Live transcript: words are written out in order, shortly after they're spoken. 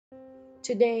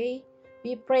Today,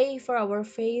 we pray for our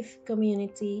faith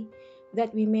community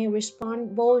that we may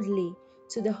respond boldly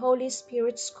to the Holy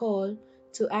Spirit's call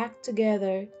to act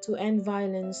together to end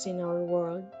violence in our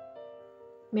world.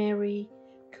 Mary,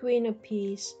 Queen of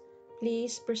Peace,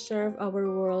 please preserve our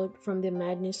world from the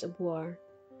madness of war.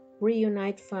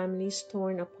 Reunite families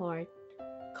torn apart.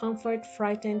 Comfort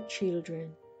frightened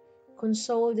children.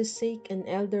 Console the sick and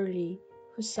elderly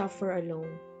who suffer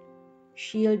alone.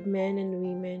 Shield men and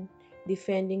women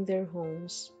defending their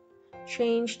homes.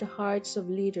 Change the hearts of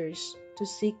leaders to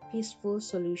seek peaceful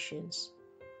solutions.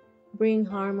 Bring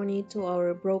harmony to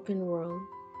our broken world.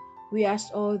 We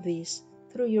ask all this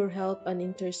through your help and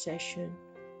intercession.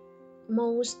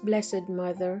 Most Blessed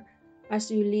Mother,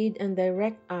 as you lead and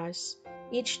direct us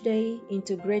each day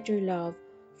into greater love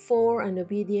for and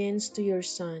obedience to your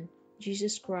Son,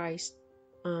 Jesus Christ.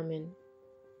 Amen.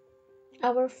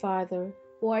 Our Father,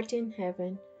 who art in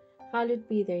heaven, hallowed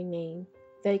be thy name.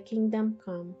 Thy kingdom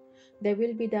come, thy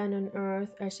will be done on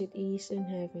earth as it is in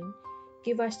heaven.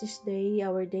 Give us this day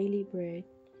our daily bread,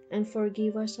 and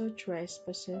forgive us our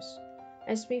trespasses,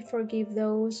 as we forgive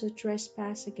those who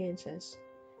trespass against us.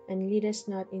 And lead us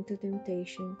not into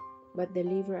temptation, but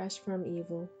deliver us from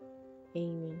evil.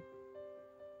 Amen.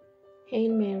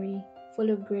 Hail Mary, full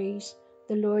of grace,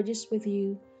 the Lord is with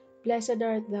you. Blessed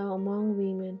art thou among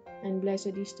women, and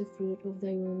blessed is the fruit of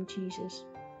thy womb, Jesus.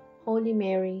 Holy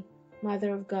Mary,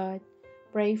 Mother of God,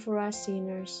 pray for us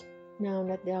sinners, now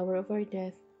and at the hour of our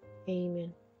death.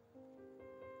 Amen.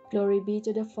 Glory be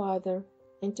to the Father,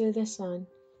 and to the Son,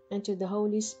 and to the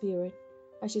Holy Spirit,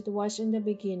 as it was in the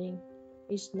beginning,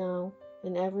 is now,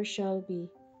 and ever shall be,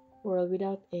 world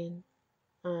without end.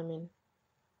 Amen.